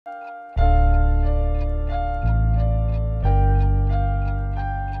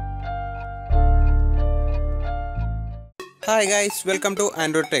Hi guys, welcome to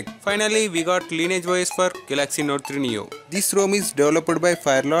AndroTech. Finally, we got Lineage OS for Galaxy Note 3 Neo. This ROM is developed by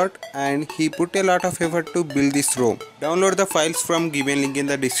Firelord and he put a lot of effort to build this ROM. Download the files from given link in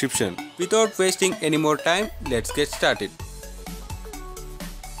the description. Without wasting any more time, let's get started.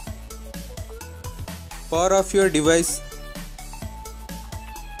 Power off your device.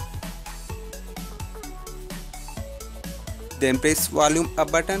 Then press volume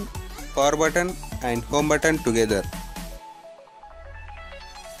up button, power button and home button together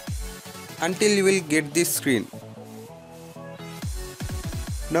until you will get this screen.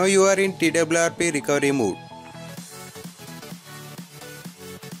 Now you are in TWRP recovery mode.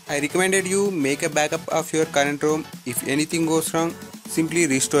 I recommended you make a backup of your current ROM. If anything goes wrong, simply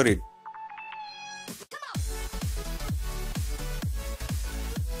restore it.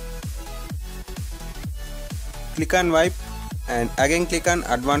 Click on wipe and again click on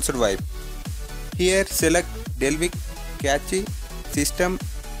advanced wipe. Here select Delvic, Cache, System,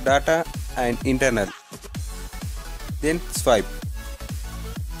 Data and Internal. Then swipe.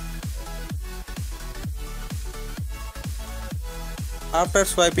 After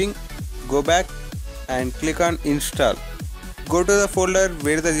swiping, go back and click on Install. Go to the folder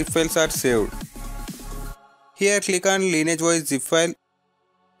where the zip files are saved. Here click on Lineage OS zip file,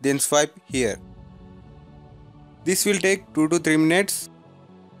 then swipe here. This will take 2 to 3 minutes.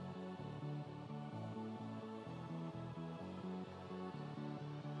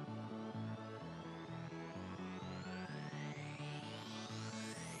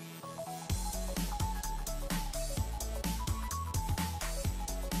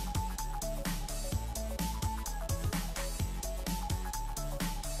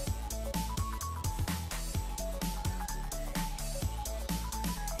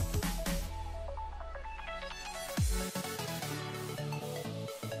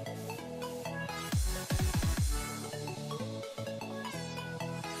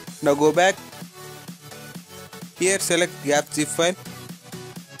 Now go back. Here select gap zip file,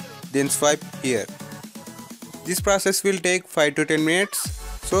 then swipe here. This process will take 5 to 10 minutes,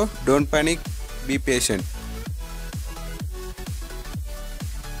 so don't panic, be patient.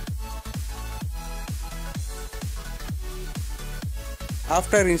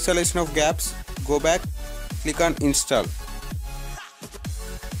 After installation of gaps, go back, click on install.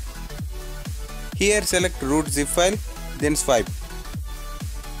 Here select root zip file, then swipe.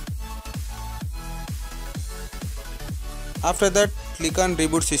 After that, click on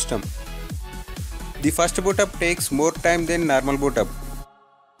reboot system. The first boot up takes more time than normal boot up.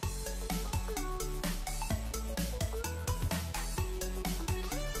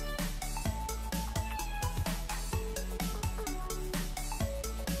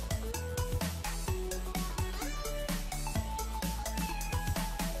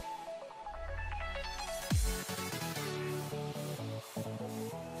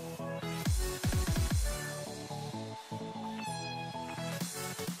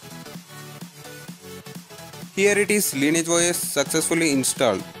 Here it is, Lineage OS successfully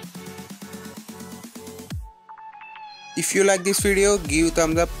installed. If you like this video, give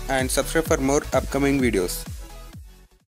thumbs up and subscribe for more upcoming videos.